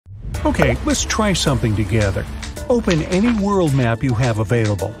Okay, let's try something together. Open any world map you have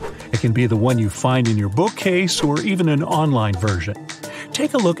available. It can be the one you find in your bookcase or even an online version.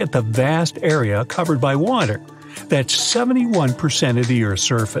 Take a look at the vast area covered by water. That's 71% of the Earth's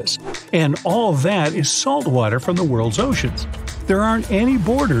surface. And all that is salt water from the world's oceans. There aren't any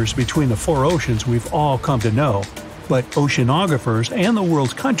borders between the four oceans we've all come to know. But oceanographers and the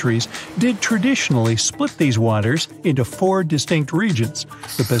world's countries did traditionally split these waters into four distinct regions: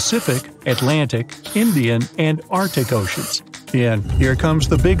 the Pacific, Atlantic, Indian, and Arctic Oceans. And here comes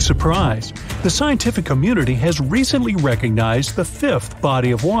the big surprise. The scientific community has recently recognized the fifth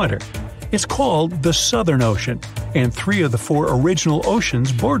body of water. It's called the Southern Ocean, and three of the four original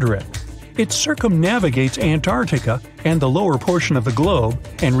oceans border it. It circumnavigates Antarctica and the lower portion of the globe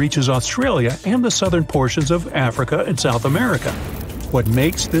and reaches Australia and the southern portions of Africa and South America. What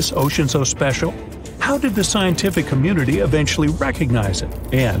makes this ocean so special? How did the scientific community eventually recognize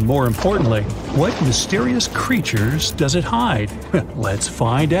it? And more importantly, what mysterious creatures does it hide? Let's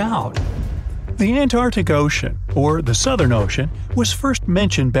find out. The Antarctic Ocean, or the Southern Ocean, was first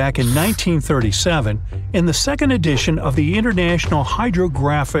mentioned back in 1937 in the second edition of the International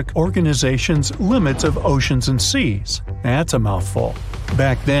Hydrographic Organization's Limits of Oceans and Seas. That's a mouthful.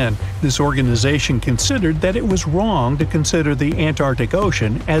 Back then, this organization considered that it was wrong to consider the Antarctic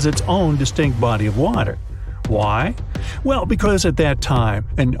Ocean as its own distinct body of water. Why? Well, because at that time,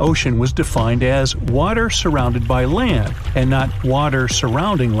 an ocean was defined as water surrounded by land, and not water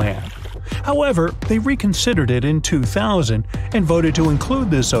surrounding land. However, they reconsidered it in 2000 and voted to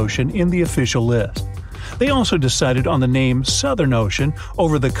include this ocean in the official list. They also decided on the name Southern Ocean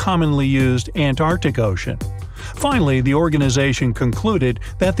over the commonly used Antarctic Ocean. Finally, the organization concluded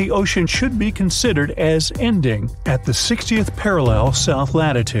that the ocean should be considered as ending at the 60th parallel south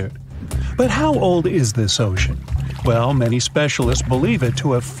latitude. But how old is this ocean? Well, many specialists believe it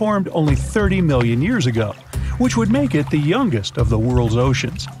to have formed only 30 million years ago, which would make it the youngest of the world's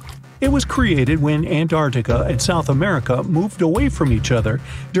oceans. It was created when Antarctica and South America moved away from each other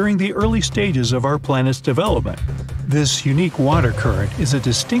during the early stages of our planet's development. This unique water current is a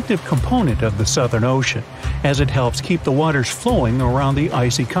distinctive component of the Southern Ocean, as it helps keep the waters flowing around the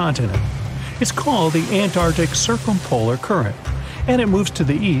icy continent. It's called the Antarctic Circumpolar Current, and it moves to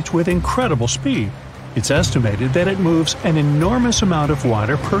the east with incredible speed. It's estimated that it moves an enormous amount of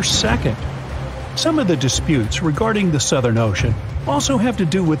water per second. Some of the disputes regarding the Southern Ocean also have to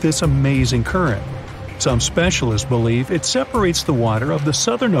do with this amazing current. Some specialists believe it separates the water of the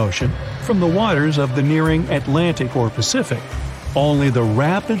Southern Ocean from the waters of the nearing Atlantic or Pacific. Only the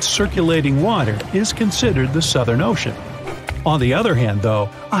rapid circulating water is considered the Southern Ocean. On the other hand, though,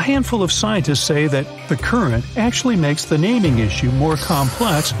 a handful of scientists say that the current actually makes the naming issue more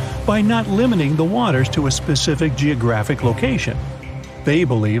complex by not limiting the waters to a specific geographic location. They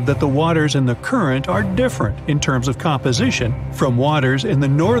believe that the waters in the current are different in terms of composition from waters in the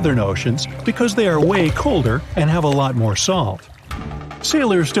northern oceans because they are way colder and have a lot more salt.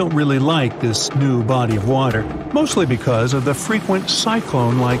 Sailors don't really like this new body of water, mostly because of the frequent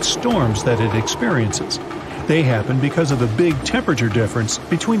cyclone-like storms that it experiences. They happen because of the big temperature difference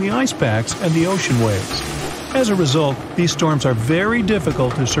between the ice packs and the ocean waves. As a result, these storms are very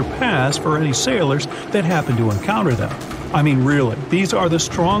difficult to surpass for any sailors that happen to encounter them. I mean, really, these are the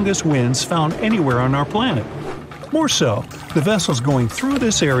strongest winds found anywhere on our planet. More so, the vessels going through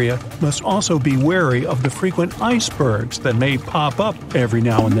this area must also be wary of the frequent icebergs that may pop up every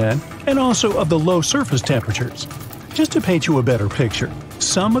now and then, and also of the low surface temperatures. Just to paint you a better picture,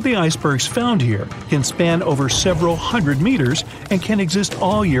 some of the icebergs found here can span over several hundred meters and can exist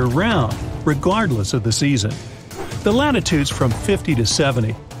all year round, regardless of the season. The latitudes from 50 to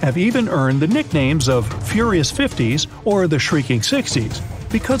 70 have even earned the nicknames of Furious 50s or the Shrieking 60s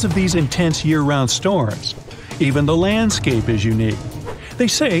because of these intense year-round storms. Even the landscape is unique. They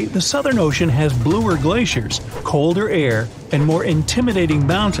say the Southern Ocean has bluer glaciers, colder air, and more intimidating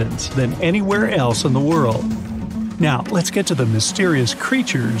mountains than anywhere else in the world. Now, let's get to the mysterious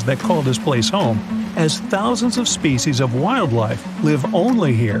creatures that call this place home, as thousands of species of wildlife live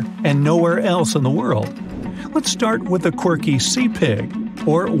only here and nowhere else in the world. Let's start with the quirky sea pig,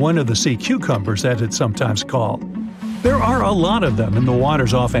 or one of the sea cucumbers as it's sometimes called. There are a lot of them in the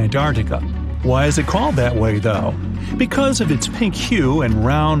waters off Antarctica. Why is it called that way, though? Because of its pink hue and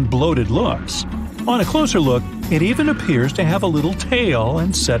round, bloated looks. On a closer look, it even appears to have a little tail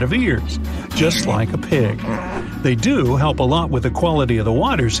and set of ears, just like a pig. They do help a lot with the quality of the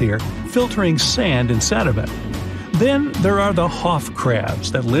waters here, filtering sand and sediment. Then there are the Hoff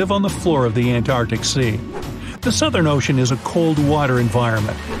crabs that live on the floor of the Antarctic Sea. The Southern Ocean is a cold water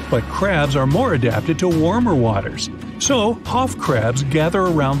environment, but crabs are more adapted to warmer waters. So, Hoff crabs gather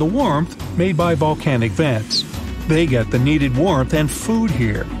around the warmth made by volcanic vents. They get the needed warmth and food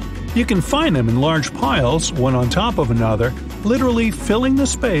here. You can find them in large piles, one on top of another, literally filling the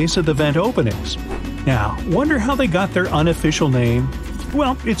space at the vent openings. Now, wonder how they got their unofficial name?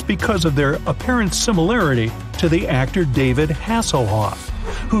 Well, it's because of their apparent similarity to the actor David Hasselhoff,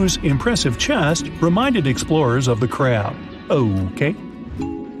 whose impressive chest reminded explorers of the crab. Okay.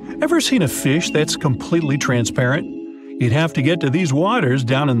 Ever seen a fish that's completely transparent? You'd have to get to these waters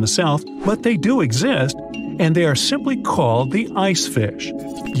down in the south, but they do exist, and they are simply called the ice fish.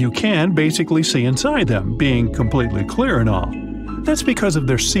 You can basically see inside them, being completely clear and all. That's because of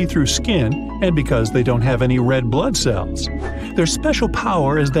their see-through skin and because they don't have any red blood cells. Their special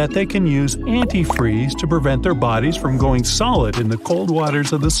power is that they can use antifreeze to prevent their bodies from going solid in the cold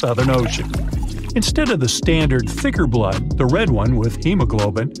waters of the Southern Ocean. Instead of the standard thicker blood, the red one with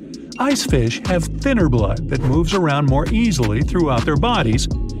hemoglobin, ice fish have thinner blood that moves around more easily throughout their bodies,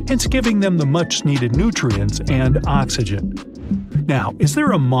 hence giving them the much-needed nutrients and oxygen. Now, is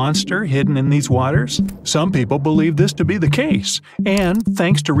there a monster hidden in these waters? Some people believe this to be the case, and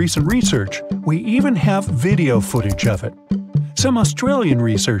thanks to recent research, we even have video footage of it. Some Australian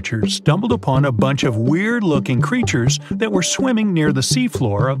researchers stumbled upon a bunch of weird-looking creatures that were swimming near the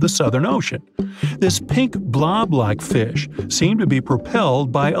seafloor of the Southern Ocean. This pink blob-like fish seemed to be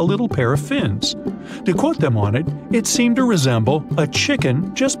propelled by a little pair of fins. To quote them on it, it seemed to resemble a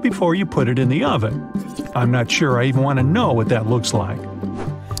chicken just before you put it in the oven. I'm not sure I even want to know what that looks like.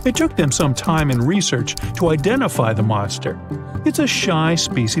 It took them some time and research to identify the monster. It's a shy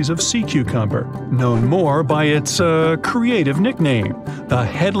species of sea cucumber, known more by its creative nickname, the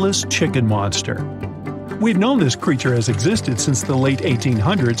headless chicken monster. We've known this creature has existed since the late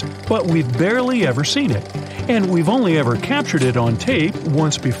 1800s, but we've barely ever seen it. And we've only ever captured it on tape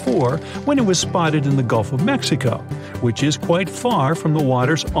once before when it was spotted in the Gulf of Mexico, which is quite far from the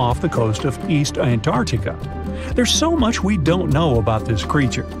waters off the coast of East Antarctica. There's so much we don't know about this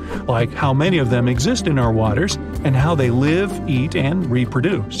creature, like how many of them exist in our waters and how they live, eat, and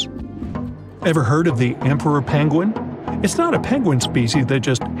reproduce. Ever heard of the emperor penguin? It's not a penguin species that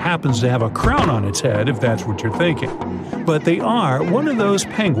just happens to have a crown on its head, if that's what you're thinking. But they are one of those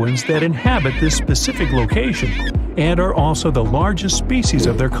penguins that inhabit this specific location and are also the largest species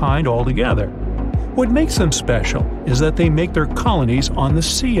of their kind altogether. What makes them special is that they make their colonies on the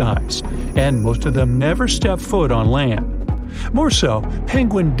sea ice, and most of them never step foot on land. More so,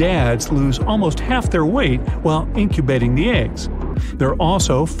 penguin dads lose almost half their weight while incubating the eggs. They're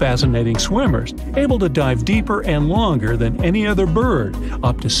also fascinating swimmers, able to dive deeper and longer than any other bird,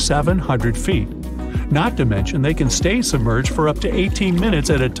 up to 700 feet. Not to mention they can stay submerged for up to 18 minutes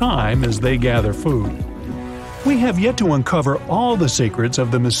at a time as they gather food. We have yet to uncover all the secrets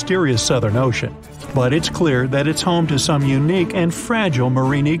of the mysterious Southern Ocean, but it's clear that it's home to some unique and fragile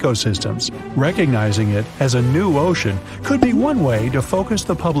marine ecosystems. Recognizing it as a new ocean could be one way to focus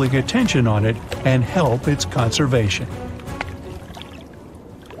the public attention on it and help its conservation.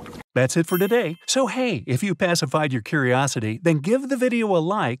 That's it for today. So hey, if you pacified your curiosity, then give the video a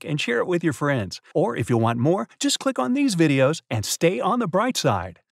like and share it with your friends. Or if you want more, just click on these videos and stay on the bright side.